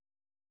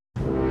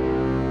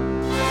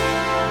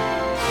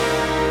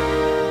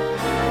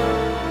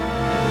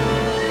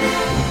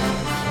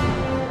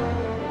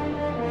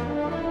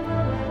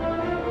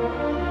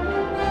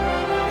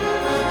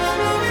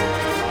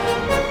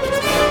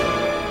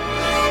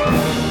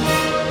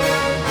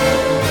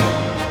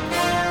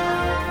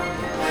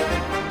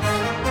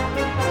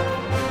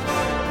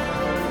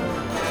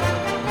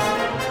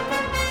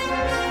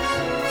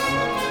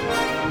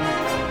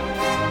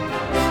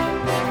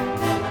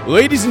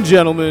Ladies and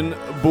gentlemen,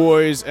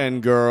 boys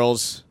and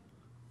girls,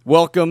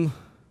 welcome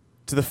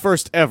to the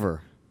first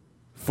ever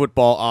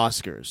football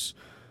Oscars.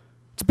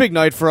 It's a big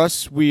night for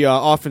us. We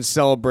often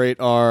celebrate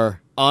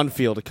our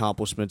on-field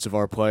accomplishments of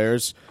our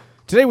players.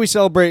 Today we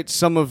celebrate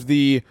some of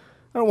the,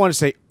 I don't want to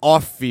say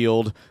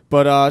off-field,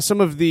 but some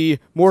of the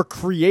more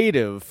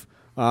creative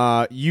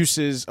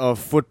uses of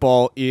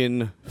football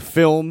in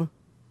film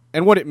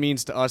and what it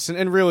means to us,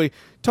 and really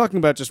talking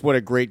about just what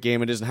a great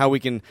game it is and how we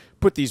can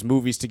put these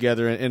movies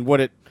together and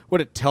what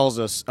it tells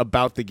us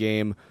about the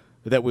game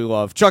that we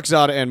love. Chuck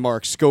Zada and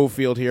Mark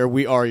Schofield here.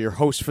 We are your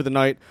hosts for the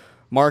night.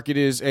 Mark, it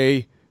is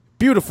a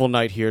beautiful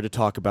night here to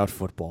talk about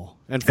football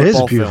and football. It is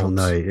a beautiful films.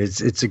 night.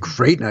 It's a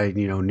great night.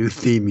 You know, new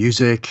theme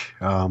music.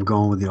 I'm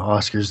going with the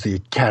Oscars, the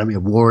Academy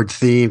Award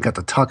theme. Got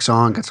the tux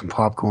on. Got some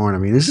popcorn. I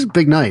mean, this is a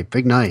big night.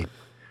 Big night.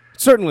 It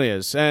certainly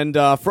is. And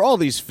for all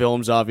these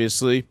films,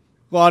 obviously,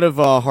 a lot of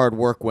hard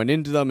work went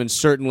into them, and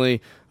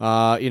certainly,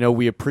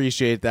 we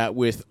appreciate that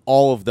with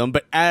all of them.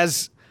 But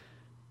as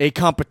a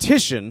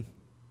competition,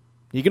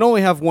 you can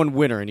only have one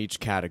winner in each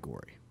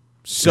category.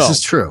 So this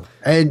is true.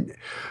 And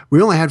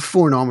we only had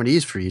 4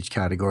 nominees for each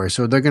category.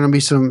 So there are going to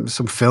be some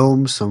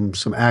films,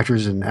 some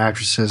actors and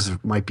actresses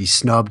that might be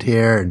snubbed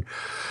here and,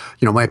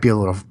 might be a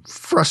little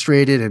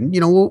frustrated. And,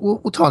 we'll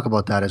talk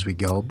about that as we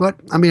go. But,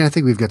 I mean, I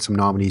think we've got some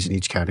nominees in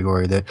each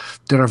category that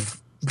are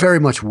very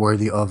much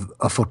worthy of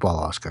a football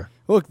Oscar.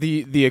 Look,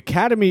 the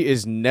Academy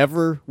is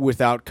never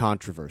without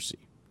controversy.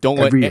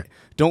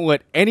 Don't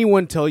let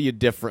anyone tell you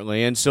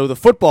differently. And so the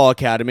Football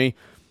Academy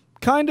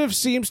kind of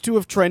seems to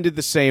have trended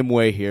the same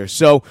way here.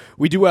 So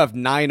we do have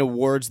 9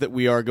 awards that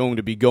we are going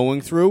to be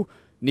going through.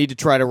 Need to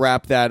try to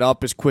wrap that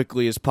up as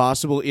quickly as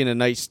possible in a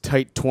nice,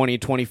 tight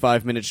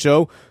 20-25-minute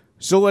show.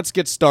 So let's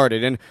get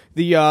started. And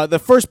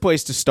the first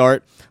place to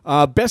start,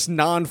 best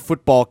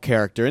non-football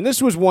character. And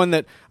this was one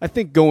that I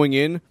think going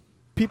in,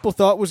 people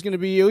thought was going to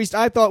be, at least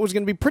I thought was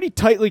going to be pretty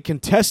tightly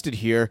contested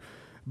here.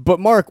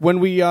 But Mark, when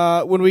we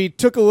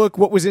took a look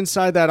what was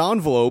inside that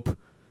envelope,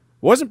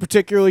 wasn't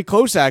particularly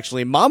close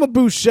actually. Mama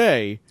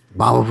Boucher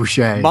from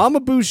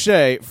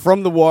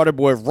The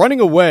Waterboy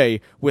running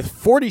away with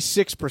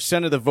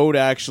 46% of the vote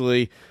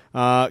actually,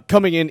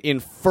 coming in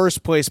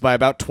first place by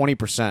about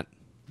 20%.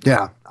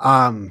 Yeah.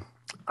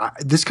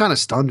 This kind of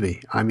stunned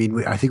me. I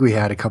mean, I think we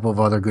had a couple of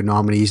other good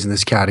nominees in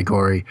this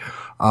category.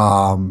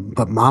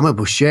 But Mama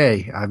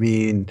Boucher, I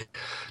mean,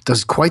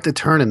 does quite the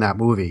turn in that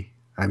movie.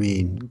 I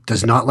mean,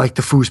 does not like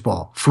the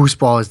foosball.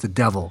 Foosball is the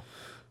devil.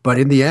 But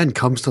in the end,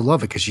 comes to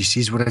love it because she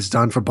sees what it's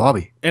done for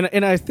Bobby. And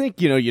I think,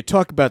 you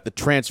talk about the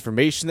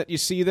transformation that you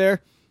see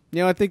there.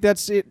 I think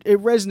that's it. It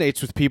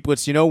resonates with people.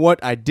 It's,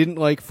 what? I didn't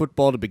like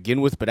football to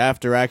begin with, but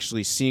after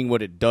actually seeing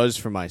what it does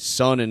for my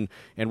son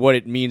and what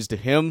it means to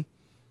him,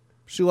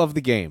 she loved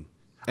the game.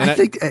 And I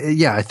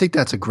think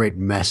that's a great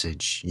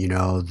message.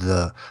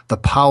 The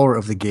power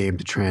of the game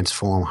to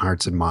transform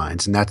hearts and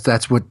minds, and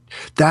that's what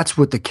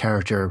the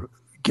character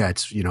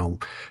gets.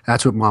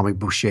 That's what Mama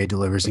Boucher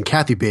delivers, and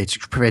Kathy Bates,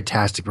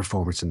 fantastic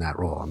performance in that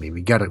role. I mean,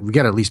 we got to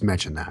at least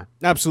mention that.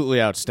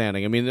 Absolutely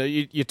outstanding. I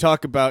mean, you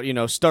talk about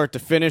start to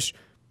finish,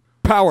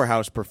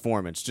 powerhouse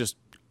performance, just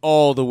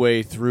all the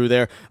way through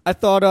there. I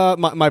thought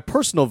my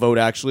personal vote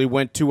actually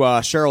went to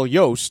Cheryl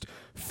Yost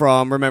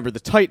from Remember the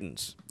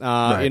Titans.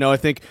 Right. I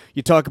think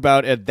you talk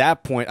about at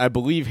that point, I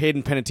believe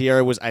Hayden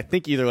Panettiere was, I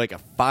think, either like a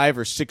 5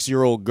 or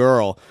 6-year-old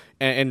girl,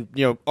 and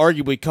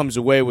arguably comes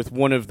away with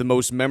one of the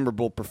most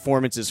memorable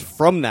performances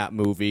from that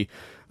movie.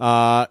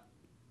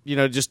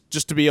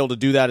 Just to be able to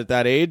do that at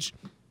that age,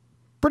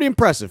 pretty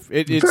impressive.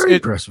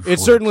 Impressive. It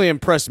certainly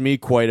impressed me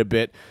quite a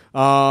bit.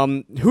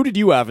 Who did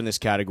you have in this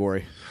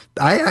category?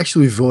 I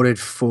actually voted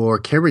for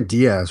Cameron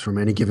Diaz from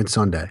Any Given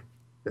Sunday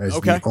as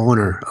the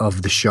owner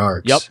of the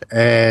Sharks. Yep.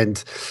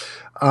 And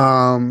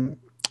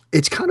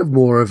it's kind of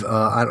more of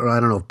I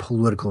don't know if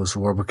political is the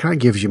word, but kind of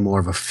gives you more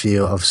of a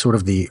feel of sort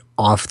of the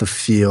off the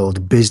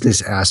field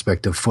business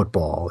aspect of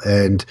football.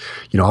 And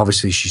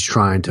obviously she's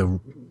trying to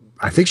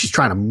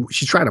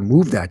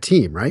move that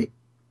team, right?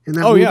 In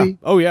that movie.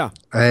 Oh yeah.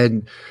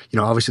 And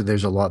obviously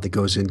there's a lot that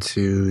goes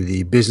into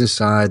the business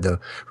side, the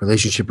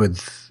relationship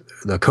with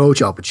the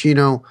coach Al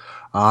Pacino.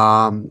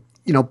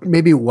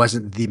 Maybe it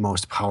wasn't the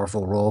most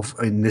powerful role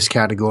in this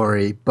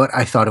category, but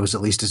I thought it was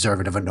at least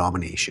deserving of a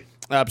nomination.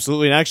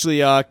 Absolutely, and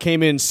actually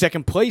came in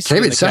second place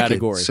in the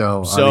category.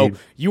 So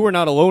you were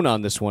not alone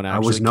on this one,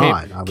 actually. I was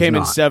not. Came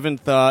in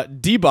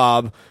 7th.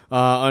 D-Bob,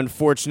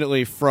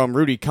 unfortunately, from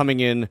Rudy, coming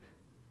in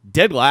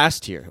dead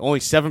last here. Only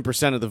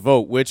 7% of the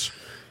vote, which a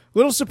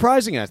little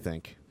surprising, I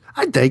think.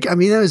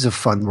 That was a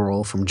fun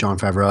role from Jon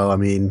Favreau. I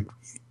mean,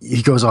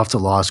 he goes off to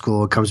law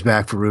school, comes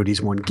back for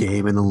Rudy's one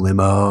game in the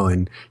limo,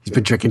 and he's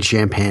been drinking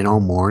champagne all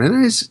morning.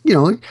 And it's,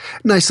 a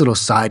nice little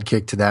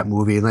sidekick to that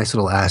movie, a nice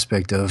little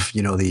aspect of,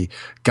 the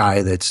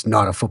guy that's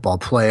not a football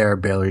player,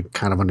 barely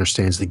kind of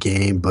understands the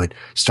game, but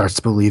starts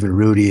to believe in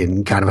Rudy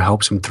and kind of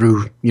helps him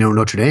through,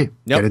 Notre Dame,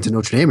 get into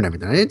Notre Dame and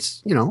everything.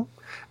 It's,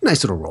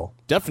 nice little role.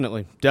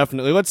 Definitely.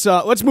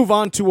 Let's move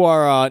on to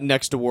our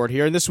next award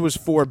here, and this was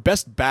for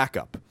Best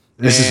Backup.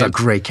 This is a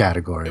great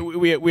category.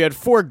 We had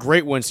 4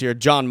 great ones here.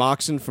 John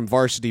Moxon from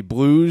Varsity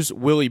Blues,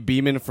 Willie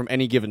Beeman from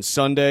Any Given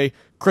Sunday,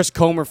 Chris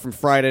Comer from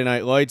Friday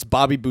Night Lights,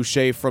 Bobby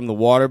Boucher from The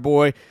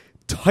Waterboy.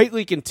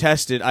 Tightly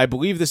contested. I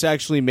believe this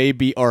actually may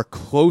be our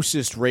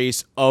closest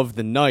race of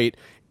the night.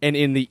 And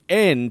in the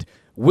end,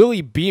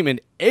 Willie Beeman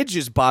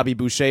edges Bobby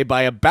Boucher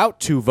by about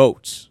 2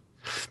 votes.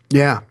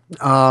 Yeah,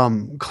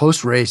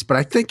 close race, but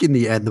I think in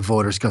the end the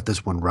voters got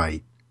this one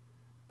right.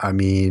 I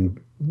mean,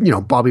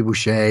 Bobby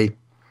Boucher,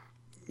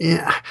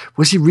 yeah,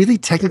 was he really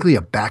technically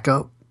a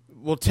backup?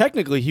 Well,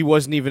 technically he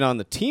wasn't even on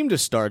the team to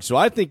start, so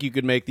I think you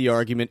could make the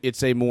argument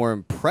it's a more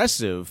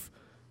impressive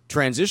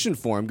transition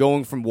for him,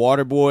 going from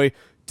Waterboy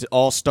to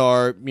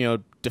all-star,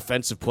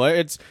 defensive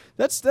player.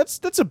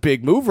 That's a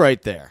big move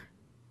right there.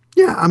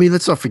 Yeah, I mean,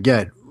 let's not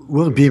forget,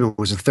 Willie Beeman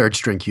was a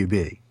third-string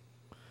QB.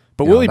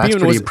 But Willie that's Beeman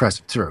pretty was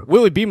impressive too.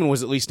 Willie Beeman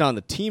was at least on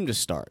the team to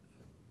start.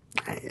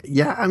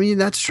 Yeah, I mean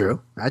that's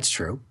true.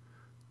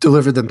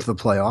 Delivered them to the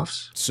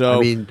playoffs. So I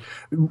mean,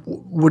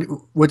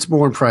 what's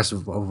more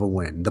impressive of a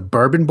win, the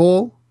Bourbon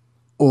Bowl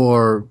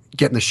or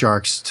getting the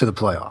Sharks to the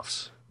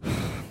playoffs?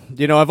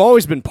 I've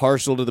always been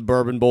partial to the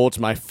Bourbon Bowl. It's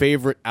my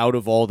favorite out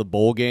of all the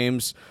bowl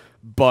games.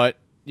 But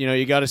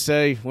you got to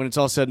say, when it's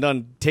all said and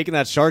done, taking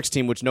that Sharks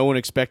team, which no one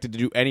expected to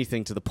do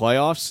anything to the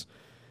playoffs,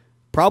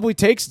 probably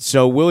takes it.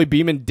 So Willie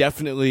Beeman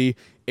definitely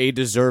a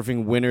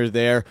deserving winner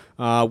there,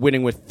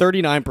 winning with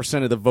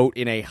 39% of the vote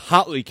in a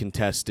hotly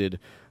contested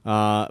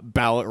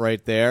ballot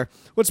right there.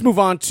 Let's move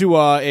on to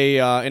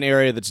an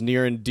area that's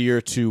near and dear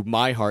to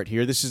my heart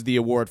here. This is the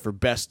award for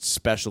Best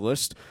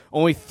Specialist.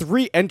 Only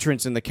 3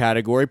 entrants in the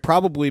category,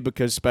 probably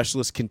because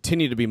specialists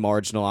continue to be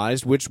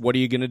marginalized, which, what are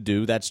you going to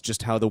do? That's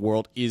just how the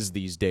world is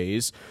these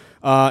days.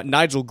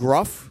 Nigel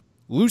Gruff,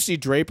 Lucy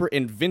Draper,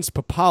 and Vince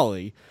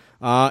Papale.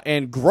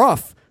 And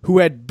Gruff, who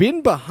had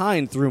been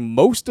behind through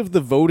most of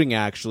the voting,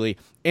 actually,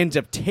 ends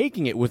up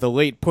taking it with a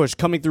late push,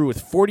 coming through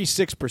with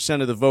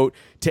 46% of the vote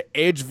to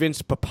edge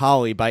Vince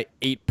Papale by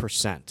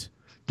 8%.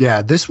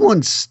 Yeah, this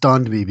one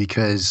stunned me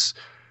because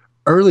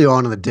early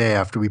on in the day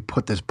after we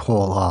put this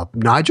poll up,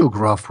 Nigel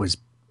Gruff was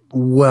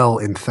well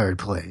in 3rd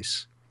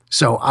place.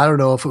 So I don't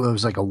know if it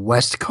was like a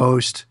West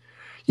Coast,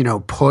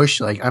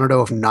 push. Like, I don't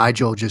know if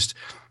Nigel just,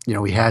 he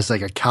has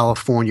like a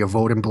California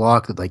voting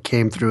block that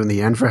came through in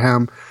the end for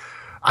him.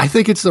 I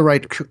think it's the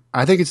right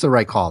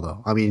call,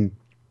 though. I mean,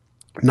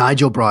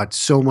 Nigel brought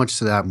so much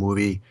to that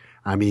movie.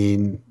 I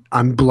mean,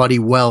 "I'm bloody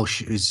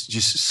Welsh" is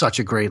just such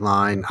a great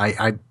line.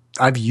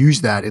 I've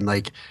used that in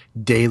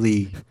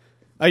daily.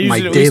 I use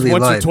it at least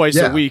once or twice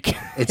a week.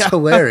 It's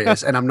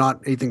hilarious, and I'm not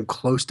anything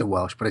close to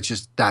Welsh, but it's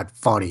just that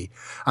funny.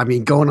 I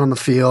mean, going on the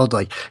field,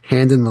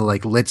 handing the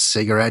lit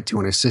cigarette to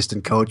an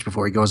assistant coach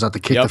before he goes out to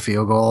kick the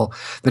field goal.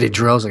 Then he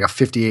drills a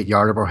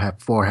 58-yarder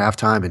before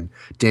halftime, and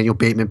Daniel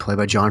Bateman, played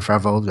by Jon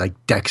Favreau,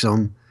 decks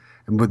him.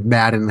 And with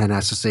Madden, then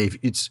has to say,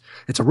 it's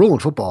a rule in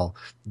football: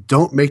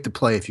 don't make the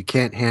play if you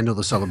can't handle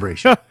the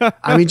celebration.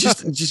 I mean,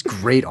 just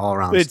great all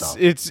around stuff.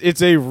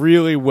 It's a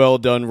really well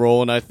done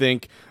role, and I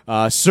think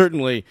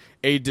certainly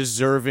a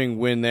deserving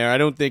win there. I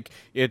don't think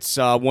it's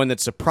one that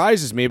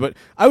surprises me, but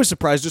I was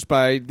surprised just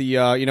by the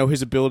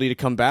his ability to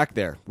come back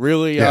there.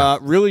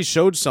 Really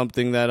showed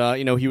something that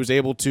he was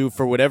able to,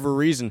 for whatever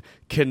reason,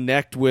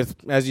 connect with,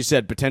 as you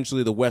said,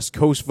 potentially the West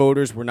Coast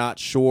voters. We're not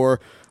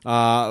sure.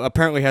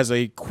 Apparently has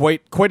a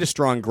quite a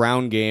strong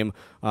ground game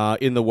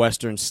in the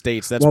Western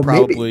states. That's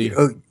probably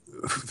maybe,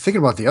 thinking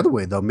about the other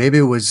way though. Maybe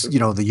it was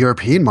the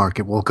European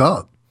market woke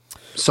up.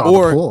 The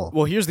poll.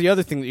 Well, here's the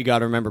other thing that you got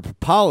to remember.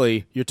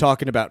 Papale, you're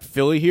talking about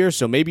Philly here,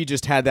 so maybe you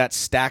just had that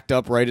stacked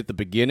up right at the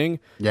beginning.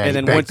 Yeah, and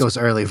then banked those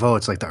early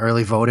votes, the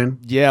early voting.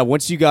 Yeah,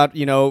 once you got,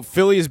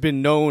 Philly has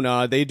been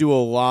known, they do a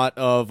lot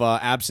of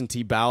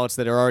absentee ballots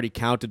that are already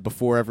counted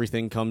before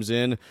everything comes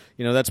in.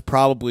 That's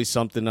probably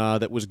something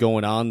that was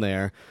going on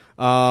there.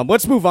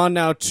 Let's move on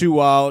now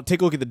to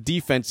take a look at the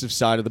defensive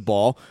side of the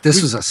ball.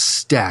 This was a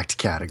stacked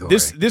category.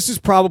 This is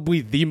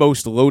probably the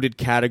most loaded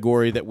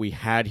category that we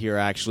had here,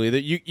 actually.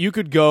 That you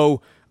could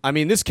go, I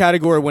mean, this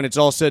category, when it's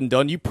all said and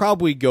done, you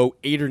probably go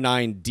 8 or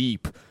 9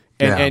 deep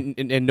and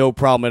no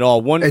problem at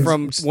all. One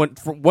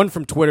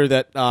from Twitter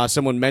that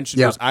someone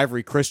mentioned was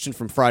Ivory Christian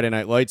from Friday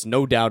Night Lights.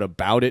 No doubt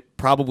about it.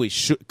 Probably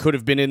could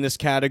have been in this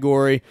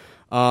category.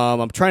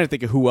 I'm trying to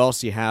think of who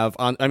else you have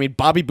on. I mean,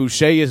 Bobby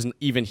Boucher isn't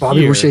even here.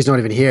 Bobby Boucher's not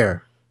even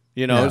here.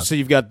 So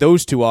you've got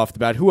those 2 off the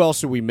bat. Who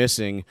else are we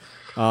missing?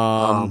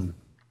 Well,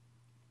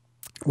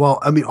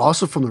 I mean,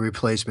 also from the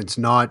replacements,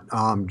 not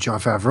Jon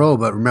Favreau,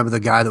 but remember the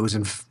guy that was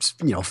in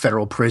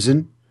federal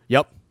prison?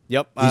 Yep.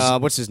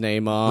 What's his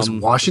name? Was it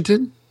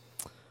Washington?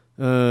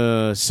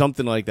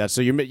 Something like that.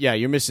 So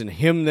you're missing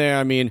him there.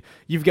 I mean,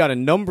 you've got a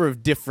number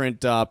of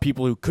different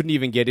people who couldn't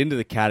even get into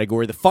the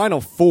category. The final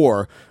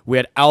 4, we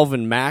had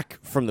Alvin Mack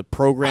from the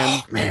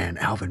program. Oh man,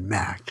 Alvin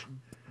Mack.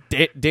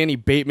 Danny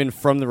Bateman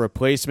from the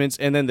replacements,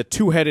 and then the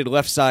 2-headed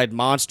left side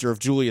monster of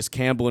Julius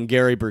Campbell and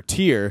Gary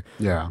Bertier.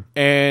 Yeah.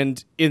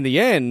 And in the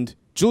end,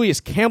 Julius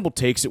Campbell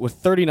takes it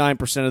with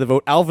 39% of the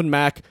vote. Alvin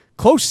Mack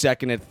close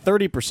second at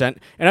 30%,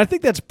 and I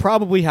think that's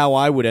probably how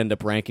I would end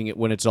up ranking it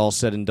when it's all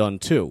said and done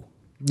too.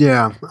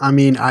 Yeah, I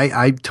mean,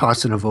 I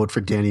tossed in a vote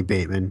for Danny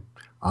Bateman.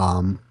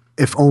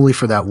 If only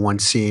for that one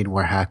scene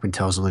where Hackman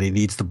tells him that he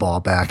needs the ball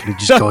back and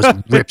he just goes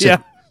and rips Yeah.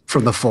 it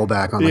from the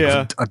fullback on like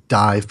Yeah. a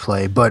dive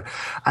play. But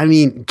I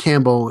mean,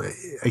 Campbell,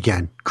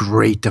 again,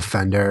 great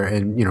defender.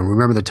 And,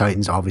 Remember the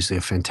Titans, obviously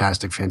a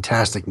fantastic,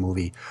 fantastic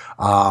movie.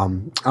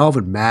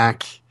 Alvin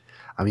Mack,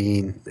 I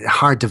mean,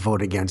 hard to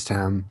vote against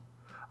him.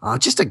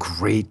 Just a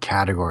great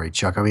category,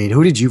 Chuck. I mean,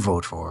 who did you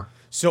vote for?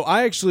 So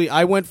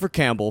I went for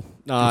Campbell.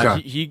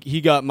 Okay.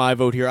 He got my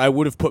vote here. I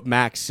would have put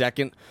Max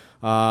second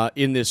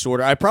in this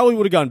order. I probably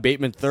would have gone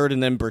Bateman third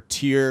and then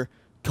Bertier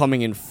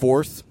coming in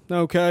fourth.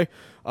 Okay.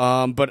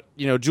 But,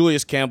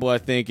 Julius Campbell, I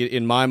think,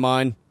 in my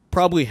mind,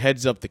 probably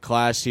heads up the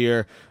class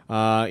here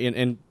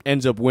and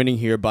ends up winning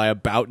here by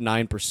about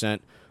 9%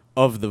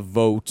 of the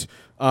vote.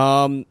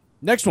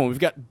 Next one, we've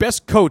got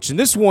Best Coach, and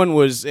this one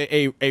was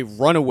a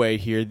runaway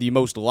here, the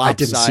most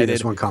lopsided. I didn't see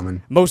this one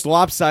coming. Most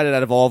lopsided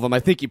out of all of them. I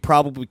think you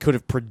probably could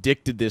have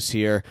predicted this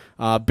here.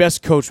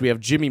 Best Coach, we have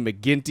Jimmy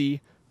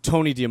McGinty,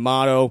 Tony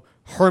D'Amato,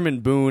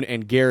 Herman Boone,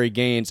 and Gary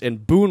Gaines,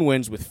 and Boone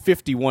wins with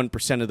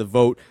 51% of the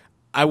vote.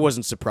 I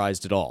wasn't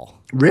surprised at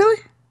all.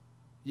 Really?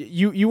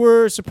 You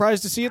were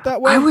surprised to see it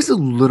that way? I was a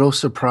little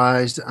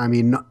surprised. I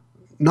mean,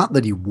 not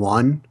that he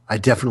won. I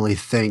definitely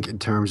think in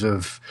terms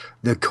of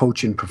the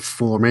coaching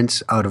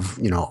performance out of,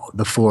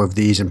 the four of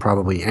these and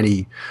probably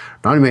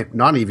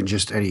not even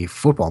just any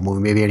football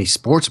movie, maybe any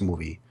sports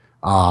movie.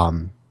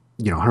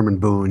 Herman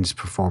Boone's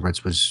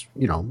performance was,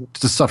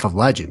 the stuff of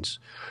legends.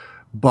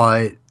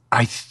 But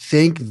I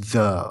think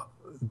the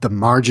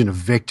margin of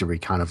victory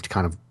kind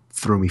of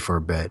threw me for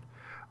a bit.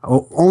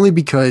 Only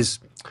because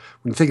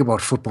when you think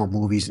about football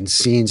movies and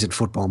scenes in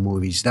football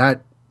movies,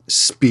 that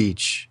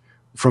speech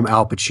from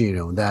Al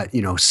Pacino, that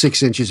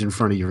 6 inches in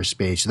front of your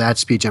space, that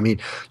speech. I mean,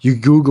 you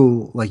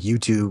Google like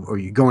YouTube or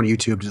you go on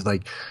YouTube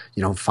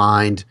to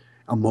find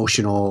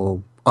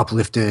emotional,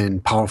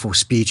 uplifting, powerful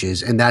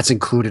speeches, and that's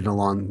included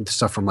along with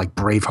stuff from like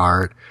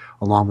Braveheart,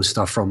 along with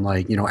stuff from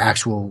like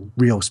actual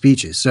real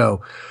speeches.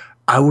 So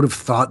I would have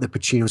thought that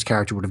Pacino's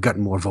character would have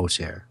gotten more votes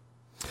here.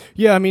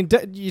 Yeah, I mean,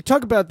 you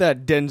talk about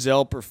that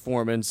Denzel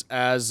performance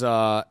as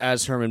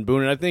Herman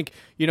Boone, and I think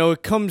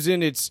it comes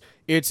in.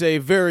 It's a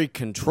very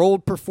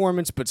controlled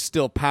performance, but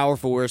still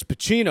powerful. Whereas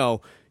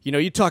Pacino,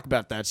 you talk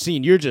about that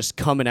scene, you're just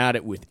coming at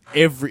it with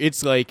every.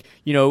 It's like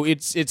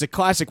it's a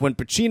classic when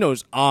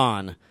Pacino's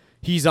on,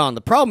 he's on.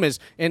 The problem is,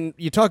 and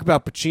you talk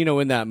about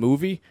Pacino in that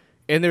movie.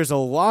 And there's a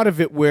lot of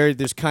it where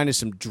there's kind of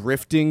some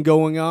drifting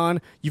going on.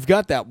 You've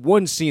got that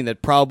one scene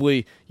that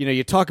probably,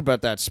 you talk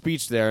about that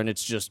speech there, and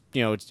it's just,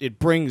 it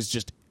brings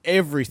just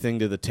everything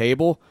to the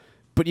table.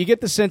 But you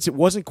get the sense it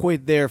wasn't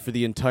quite there for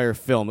the entire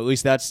film. At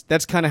least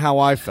that's kind of how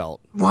I felt.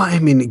 Well, I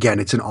mean, again,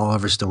 it's an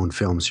Oliver Stone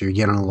film, so you're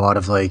getting a lot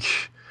of like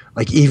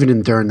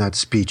even during that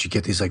speech, you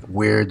get these like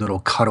weird little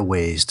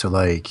cutaways to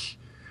like,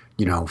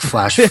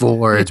 flash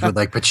forwards with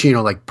like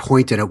Pacino like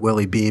pointing at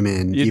Willie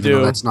Beeman, even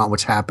though that's not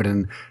what's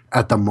happening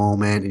at the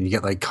moment, and you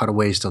get like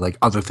cutaways to like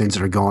other things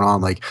that are going on,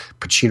 like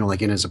Pacino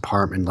like in his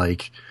apartment,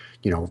 like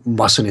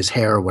mussing his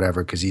hair or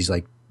whatever because he's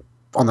like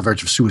on the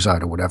verge of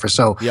suicide or whatever.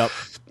 So,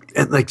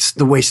 and like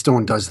the way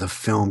Stone does the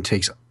film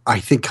takes, I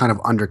think, kind of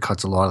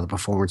undercuts a lot of the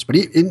performance, but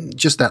in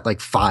just that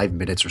like 5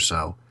 minutes or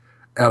so.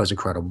 That was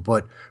incredible.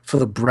 But for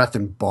the breadth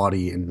and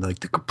body and like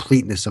the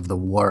completeness of the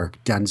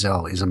work,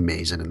 Denzel is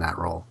amazing in that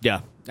role.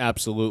 Yeah,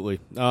 absolutely.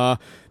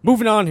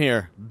 Moving on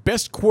here.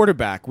 Best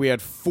quarterback. We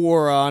had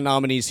 4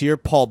 nominees here.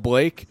 Paul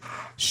Blake,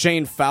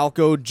 Shane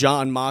Falco,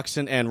 John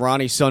Moxon, and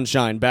Ronnie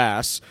Sunshine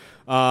Bass.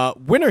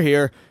 Winner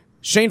here,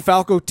 Shane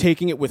Falco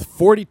taking it with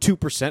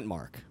 42%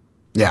 mark.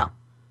 Yeah.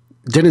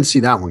 Didn't see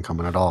that one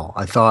coming at all.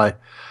 I thought...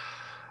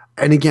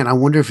 And again, I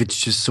wonder if it's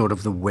just sort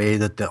of the way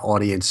that the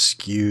audience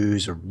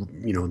skews or,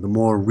 the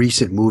more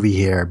recent movie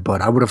here,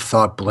 but I would have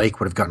thought Blake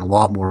would have gotten a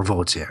lot more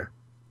votes here.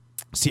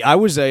 See, I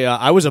was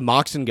a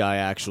Moxon guy,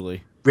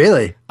 actually.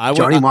 Really?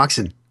 Johnny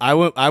Moxon. I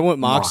went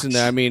Moxon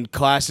there. I mean,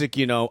 classic,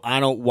 I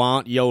don't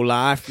want your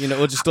life,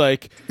 just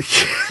like...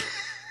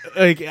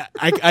 Like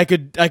I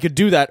could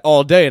do that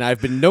all day, and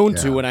I've been known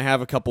to when I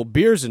have a couple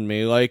beers in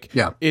me. Like,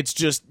 it's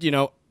just,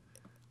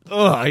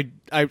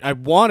 I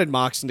wanted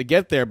Moxon to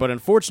get there, but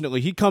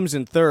unfortunately, he comes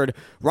in third.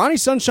 Ronnie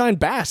Sunshine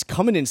Bass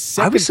coming in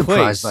second place. I was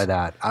surprised by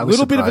that. A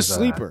little bit of a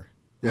sleeper.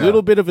 A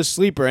little bit of a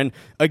sleeper. And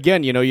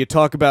again, you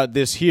talk about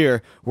this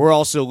here. We're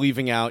also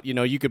leaving out,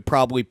 you could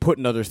probably put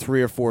another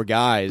 3 or 4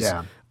 guys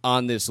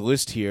on this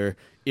list here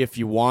if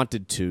you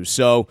wanted to.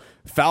 So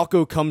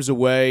Falco comes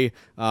away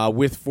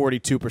with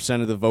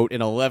 42% of the vote,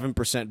 an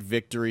 11%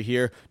 victory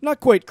here. Not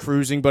quite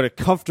cruising, but a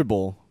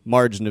comfortable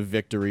margin of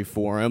victory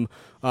for him.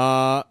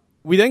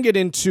 We then get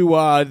into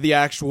the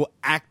actual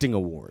acting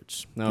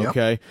awards,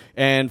 okay?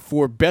 And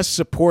for Best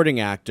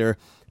Supporting Actor,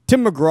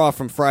 Tim McGraw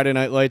from Friday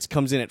Night Lights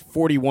comes in at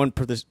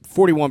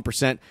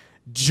 41%,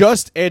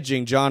 just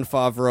edging Jon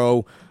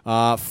Favreau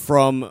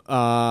from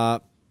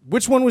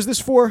which one was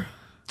this for?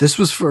 This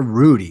was for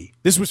Rudy.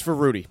 This was for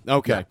Rudy.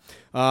 Okay.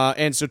 Yeah.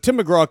 And so Tim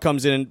McGraw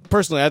comes in, and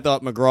personally, I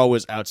thought McGraw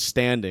was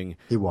outstanding.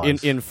 He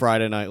was. In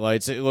Friday Night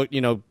Lights.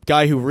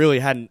 Guy who really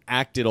hadn't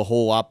acted a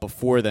whole lot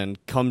before then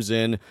comes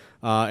in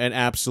and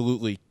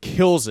absolutely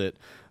kills it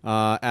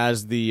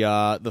as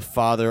the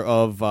father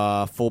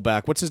of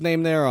fullback. What's his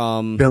name there?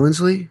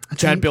 Billingsley?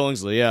 Chad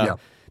Billingsley, yeah.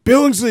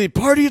 Billingsley,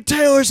 party at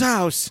Taylor's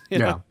house.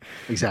 Yeah,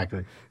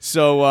 exactly.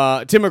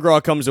 So Tim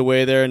McGraw comes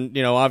away there, and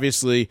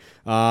obviously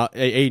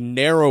a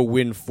narrow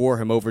win for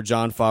him over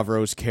Jon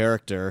Favreau's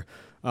character.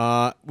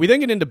 We then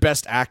get into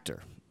Best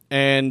Actor,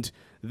 and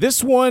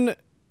this one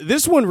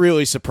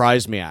really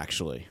surprised me,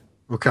 actually.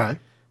 Okay.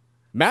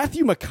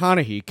 Matthew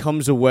McConaughey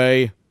comes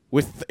away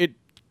with it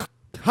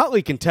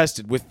hotly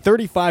contested with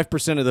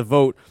 35% of the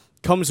vote.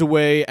 Comes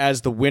away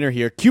as the winner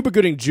here. Cuba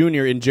Gooding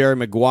Jr. and Jerry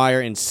Maguire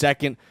in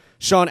second.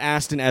 Sean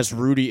Astin as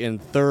Rudy in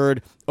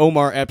third.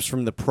 Omar Epps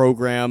from The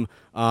Program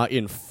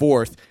in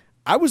fourth.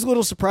 I was a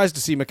little surprised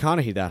to see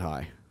McConaughey that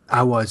high.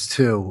 I was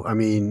too. I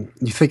mean,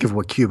 you think of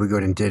what Cuba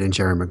Gooding did in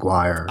Jerry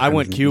Maguire. I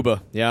went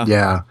Cuba, yeah.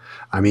 Yeah.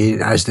 I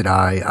mean, as did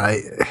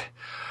I.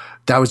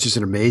 That was just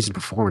an amazing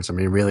performance. I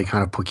mean, it really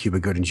kind of put Cuba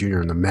Gooding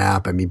Jr. on the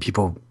map. I mean,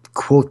 people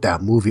quote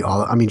that movie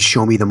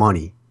show me the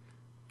money.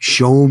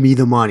 Show me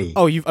the money.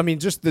 Oh,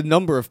 just the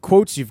number of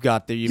quotes you've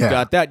got there. You've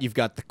got that. You've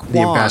got the Quan. The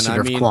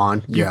ambassador of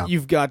Quan. Yeah.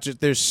 You've got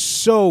there's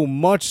so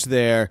much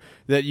there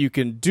that you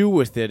can do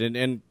with it,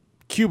 and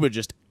Cuba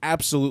just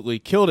absolutely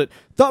killed it.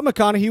 Thought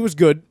McConaughey was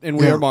good in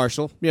We Are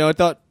Marshall. I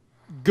thought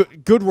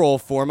good role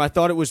for him. I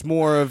thought it was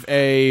more of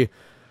a,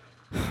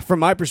 from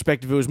my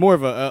perspective, it was more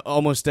of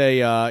almost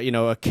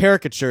a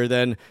caricature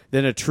than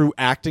a true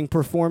acting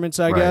performance,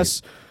 I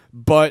guess.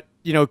 But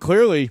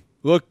clearly,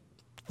 look.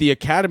 The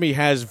Academy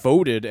has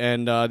voted,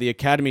 and the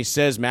Academy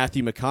says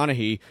Matthew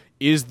McConaughey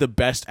is the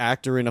best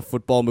actor in a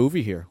football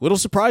movie here. Little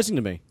surprising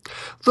to me.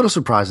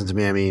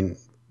 I mean,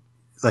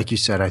 like you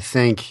said, I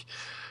think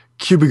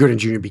Cuba Gooding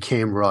Jr.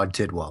 became Rod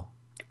Tidwell.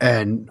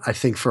 And I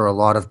think for a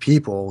lot of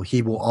people,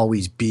 he will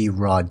always be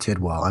Rod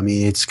Tidwell. I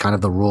mean, it's kind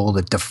of the role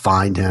that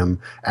defined him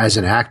as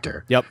an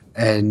actor. Yep.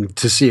 And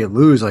to see it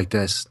lose like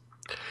this,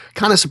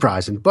 kind of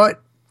surprising.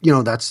 But,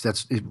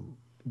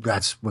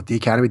 that's what the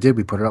Academy did.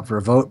 We put it up for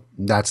a vote.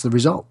 That's the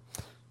result.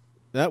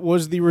 That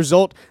was the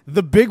result.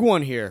 The big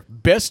one here,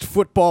 Best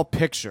Football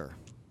Picture.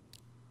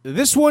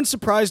 This one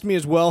surprised me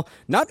as well.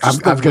 Not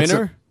just the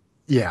winner,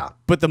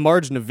 but the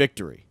margin of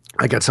victory.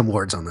 I got some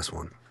words on this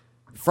one.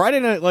 Friday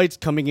Night Lights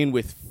coming in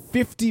with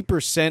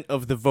 50%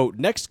 of the vote.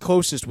 Next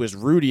closest was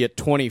Rudy at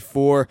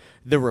 24.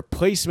 The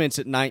Replacements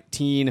at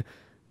 19.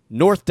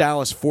 North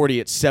Dallas 40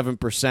 at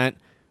 7%.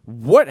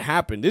 What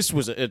happened? This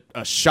was a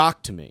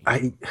shock to me.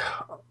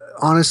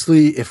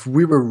 Honestly, if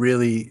we were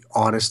really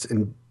honest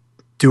and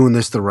doing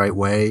this the right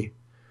way,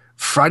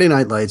 Friday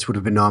Night Lights would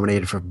have been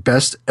nominated for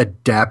Best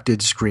Adapted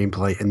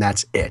Screenplay, and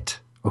that's it.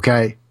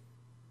 Okay?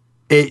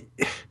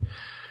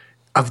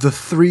 Of the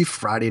three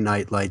Friday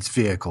Night Lights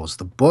vehicles,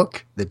 the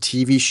book, the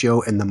TV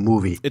show, and the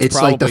movie,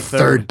 it's like the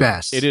third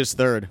best. It is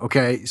third.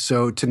 Okay?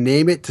 So to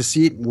name it, to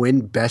see it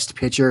win Best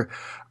Picture,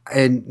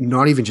 and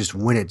not even just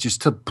win it,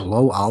 just to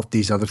blow out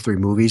these other three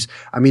movies.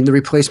 I mean, The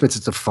Replacements,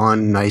 it's a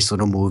fun, nice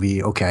little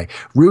movie. Okay.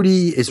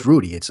 Rudy is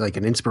Rudy. It's like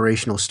an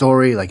inspirational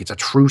story. Like, it's a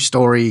true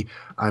story.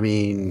 I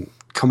mean,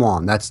 come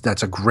on.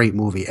 That's a great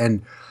movie.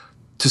 And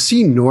to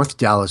see North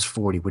Dallas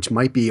 40, which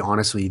might be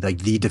honestly like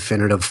the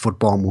definitive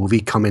football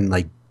movie, come in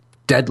like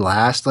dead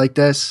last like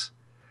this,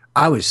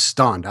 I was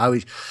stunned.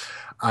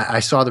 I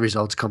saw the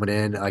results coming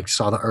in. I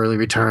saw the early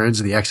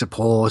returns, the exit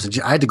polls, and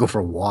I had to go for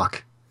a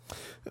walk.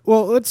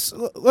 Well,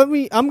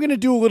 I'm going to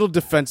do a little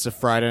defense of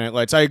Friday Night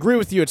Lights. I agree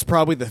with you. It's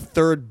probably the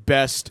third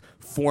best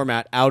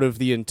format out of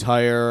the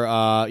entire,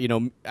 I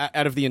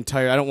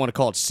don't want to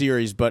call it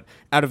series, but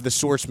out of the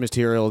source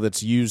material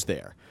that's used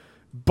there.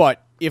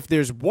 But if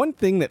there's one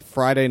thing that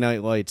Friday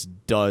Night Lights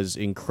does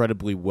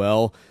incredibly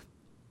well,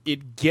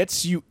 it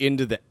gets you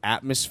into the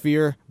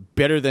atmosphere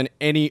better than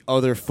any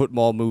other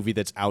football movie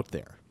that's out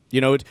there.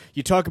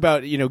 You talk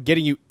about,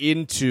 getting you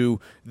into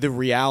the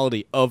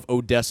reality of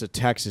Odessa,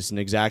 Texas, and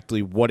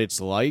exactly what it's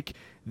like.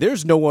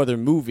 There's no other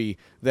movie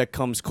that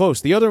comes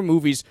close. The other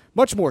movie's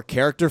much more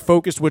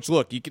character-focused, which,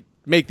 look, you could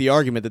make the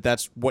argument that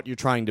that's what you're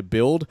trying to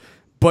build.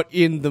 But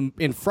in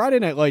Friday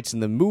Night Lights,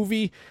 in the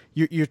movie,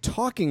 you're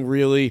talking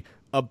really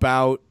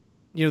about,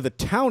 the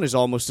town is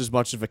almost as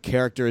much of a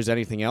character as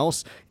anything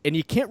else, and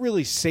you can't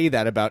really say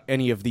that about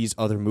any of these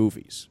other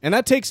movies. And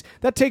that takes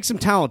some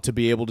talent to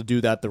be able to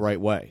do that the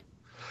right way.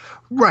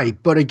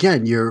 Right, but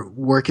again, you're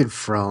working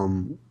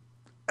from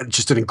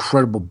just an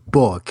incredible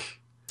book.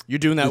 You're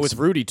doing that with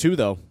Rudy too,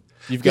 though.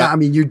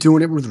 You're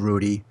doing it with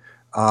Rudy,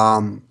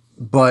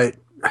 but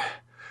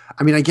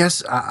I mean, I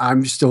guess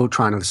I'm still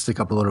trying to stick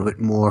up a little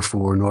bit more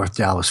for North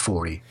Dallas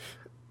 40.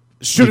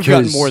 Should have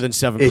gotten more than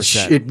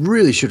 7%. It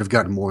really should have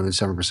gotten more than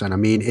 7%. I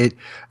mean,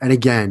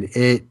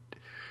 it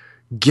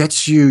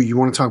gets you. You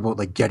want to talk about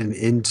like getting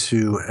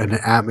into an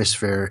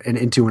atmosphere and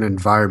into an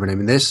environment. I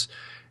mean, this.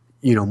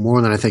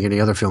 more than I think any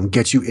other film,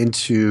 gets you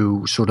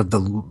into sort of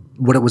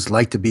what it was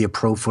like to be a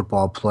pro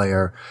football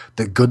player,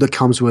 the good that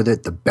comes with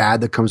it, the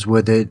bad that comes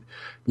with it,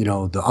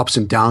 the ups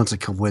and downs that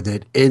come with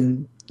it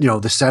in, the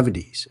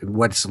 70s, and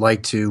what it's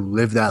like to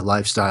live that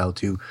lifestyle,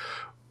 to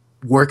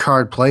work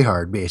hard, play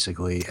hard,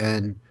 basically.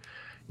 And,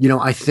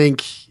 I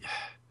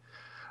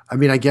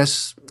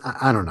guess,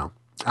 I don't know.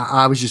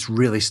 I was just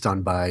really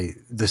stunned by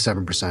the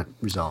 7%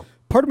 result.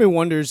 Part of me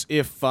wonders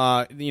if,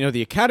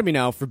 the Academy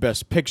now for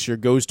Best Picture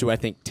goes to, I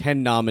think,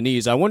 10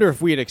 nominees. I wonder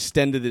if we had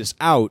extended this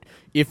out,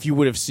 if you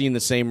would have seen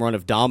the same run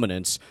of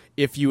dominance,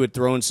 if you had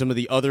thrown some of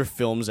the other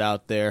films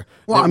out there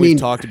that we've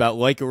talked about,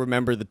 like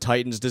Remember the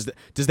Titans. Does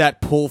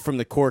that pull from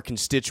the core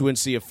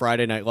constituency of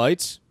Friday Night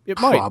Lights? It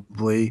might.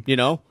 Probably.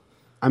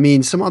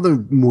 Some other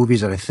movies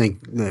that I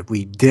think that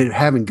we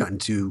haven't gotten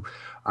to,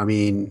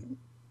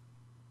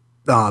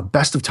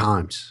 Best of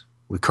Times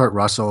with Kurt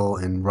Russell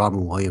and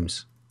Robin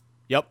Williams.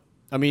 Yep.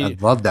 I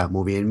love that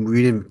movie, and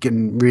we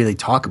didn't really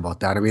talk about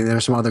that. There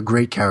are some other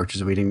great characters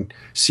that we didn't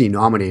see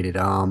nominated.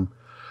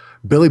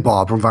 Billy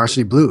Bob from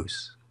Varsity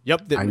Blues.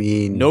 Yep.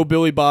 No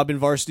Billy Bob in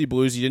Varsity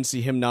Blues. You didn't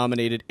see him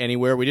nominated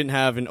anywhere. We didn't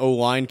have an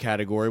O-line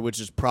category, which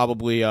is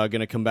probably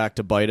going to come back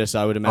to bite us,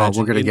 I would imagine. Oh,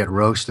 we're going to get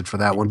roasted for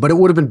that one. But it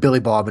would have been Billy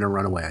Bob in A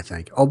Runaway, I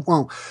think. Oh,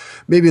 well,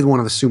 maybe one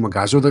of the Sumo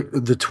guys, or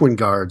the twin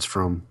guards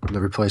from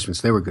The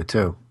Replacements. They were good,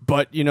 too.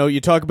 But,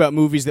 you talk about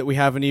movies that we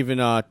haven't even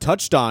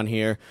touched on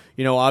here.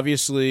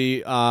 Obviously,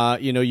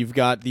 you've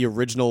got the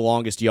original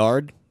Longest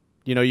Yard.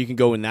 You can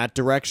go in that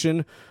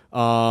direction.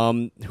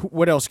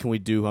 What else can we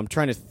do? I'm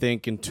trying to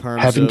think in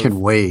terms Heaven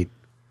Can Wait.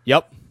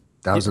 Yep.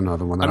 That was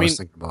another one that I was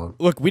thinking about.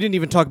 Look, we didn't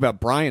even talk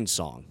about Brian's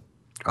song.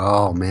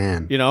 Oh,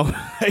 man.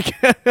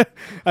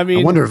 I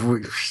wonder if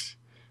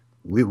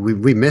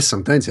we missed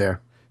some things here.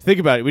 Think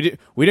about it.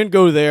 We didn't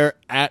go there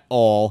at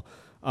all.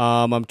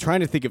 I'm trying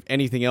to think of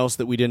anything else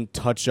that we didn't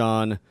touch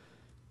on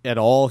at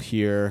all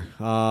here.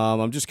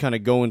 I'm just kind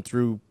of going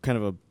through kind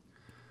of a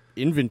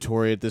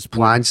inventory at this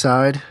point.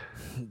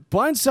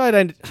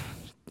 Blindside,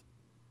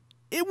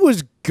 it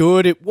was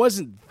good. It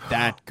wasn't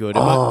that good.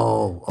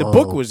 The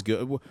book was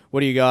good. What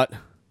do you got?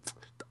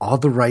 All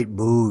the Right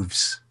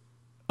Moves.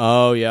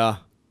 Oh, yeah.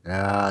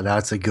 Yeah,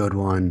 that's a good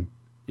one.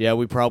 Yeah,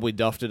 we probably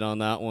duffed it on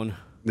that one.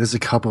 There's a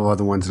couple of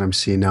other ones that I'm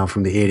seeing now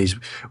from the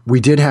 80s. We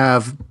did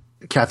have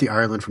Kathy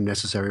Ireland from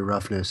Necessary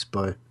Roughness,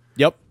 but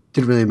yep,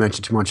 didn't really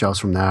mention too much else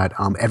from that.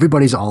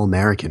 Everybody's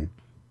All-American.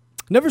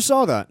 Never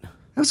saw that. That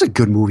was a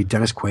good movie.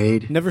 Dennis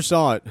Quaid. Never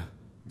saw it.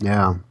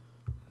 Yeah.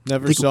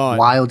 Never saw it.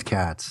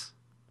 Wildcats.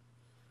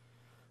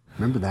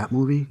 Remember that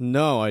movie?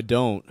 No, I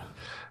don't.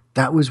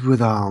 That was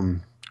with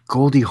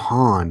Goldie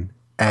Hawn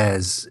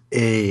as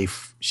a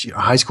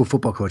high school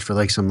football coach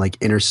for some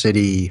inner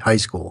city high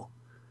school.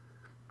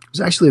 It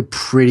was actually a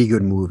pretty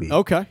good movie.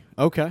 Okay.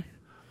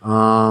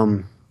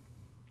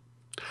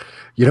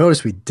 You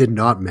notice we did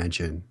not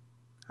mention.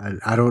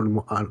 I don't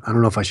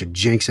know if I should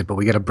jinx it, but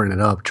we got to bring it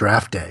up.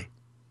 Draft Day.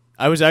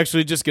 I was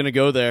actually just gonna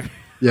go there.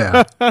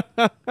 Yeah.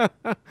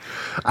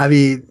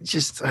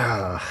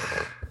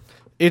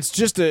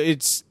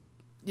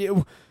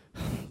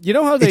 You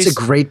know how they. It's a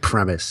great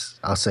premise.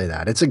 I'll say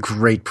that. It's a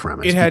great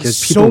premise. It had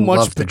so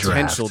much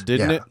potential,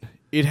 didn't it?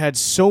 It had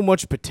so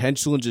much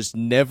potential and just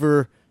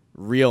never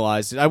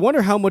realized it. I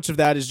wonder how much of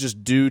that is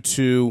just due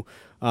to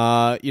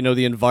the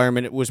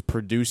environment it was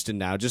produced in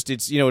now. Just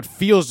it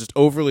feels just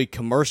overly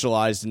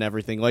commercialized and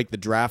everything, like the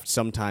draft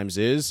sometimes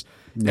is.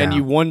 Yeah. And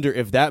you wonder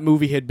if that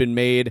movie had been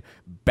made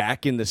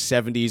back in the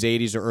 70s,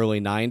 80s, or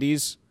early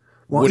 90s,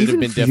 would it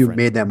have been different? If you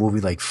made that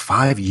movie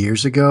 5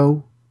 years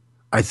ago,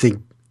 I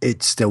think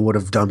it still would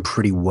have done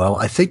pretty well.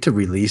 I think to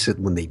release it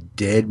when they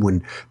did,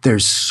 when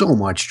there's so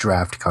much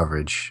draft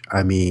coverage.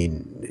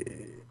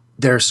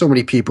 There are so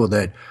many people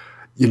that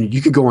you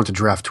could go onto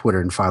draft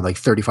Twitter and find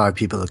 35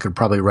 people that could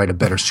probably write a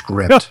better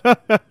script.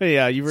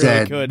 Yeah, you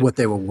really could. What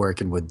they were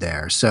working with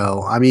there.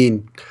 So, I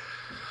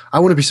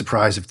wouldn't be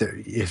surprised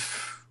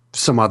if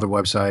some other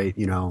website,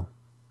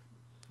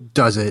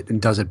 does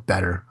it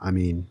better.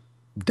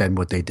 Than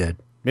what they did.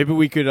 Maybe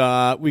we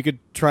could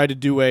try to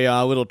do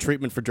a little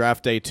treatment for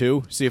Draft Day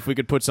too. See if we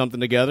could put something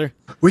together.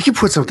 We could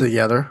put something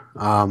together.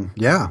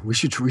 Yeah, we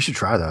should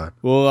try that.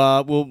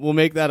 We'll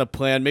make that a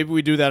plan. Maybe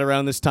we do that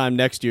around this time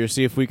next year.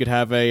 See if we could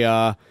have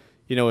a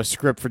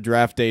script for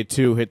Draft Day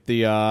 2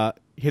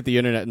 hit the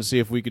internet and see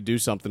if we could do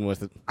something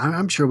with it.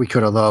 I'm sure we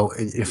could, although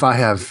if I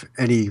have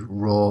any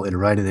role in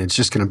writing it, it's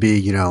just going to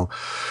be,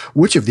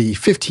 which of the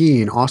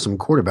 15 awesome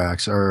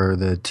quarterbacks are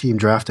the team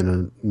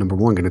drafting number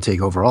one going to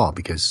take overall,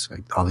 because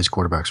all these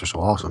quarterbacks are so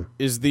awesome.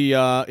 Is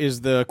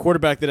the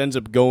quarterback that ends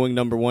up going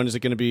number one, is it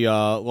going to be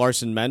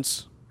Larson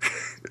Mentz?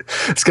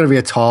 It's going to be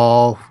a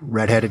tall,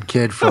 redheaded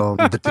kid from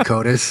the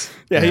Dakotas.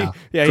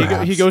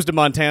 He goes to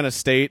Montana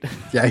State.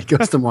 Yeah, he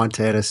goes to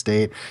Montana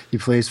State. He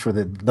plays for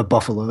the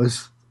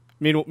Buffaloes.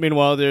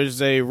 Meanwhile, there's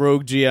a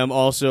rogue GM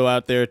also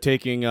out there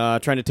trying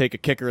to take a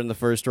kicker in the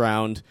first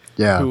round.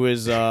 Yeah. Who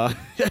is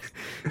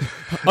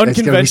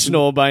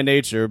unconventional by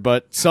nature,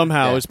 but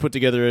somehow has put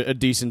together a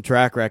decent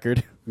track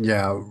record.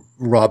 Yeah,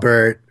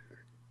 Robert.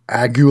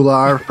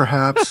 Aguilar,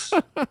 perhaps,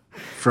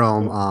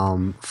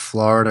 from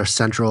Florida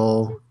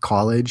Central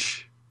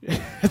College.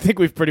 I think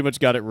we've pretty much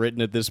got it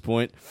written at this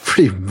point.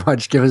 Pretty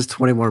much. Give us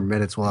 20 more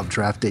minutes. We'll have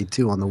draft day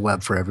 2 on the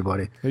web for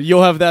everybody.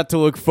 You'll have that to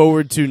look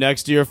forward to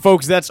next year.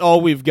 Folks, that's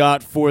all we've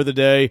got for the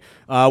day.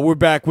 We're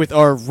back with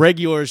our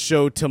regular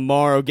show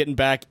tomorrow, getting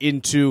back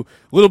into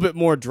a little bit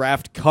more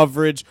draft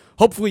coverage.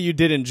 Hopefully you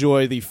did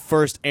enjoy the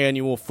first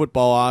annual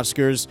football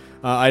Oscars.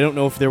 I don't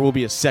know if there will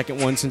be a second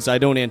one since I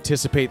don't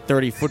anticipate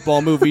 30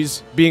 football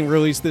movies being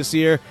released this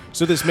year.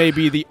 So this may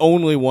be the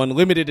only one,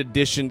 limited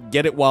edition.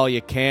 Get it while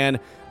you can.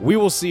 We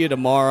will see you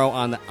tomorrow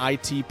on the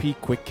ITP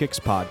Quick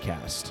Kicks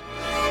podcast.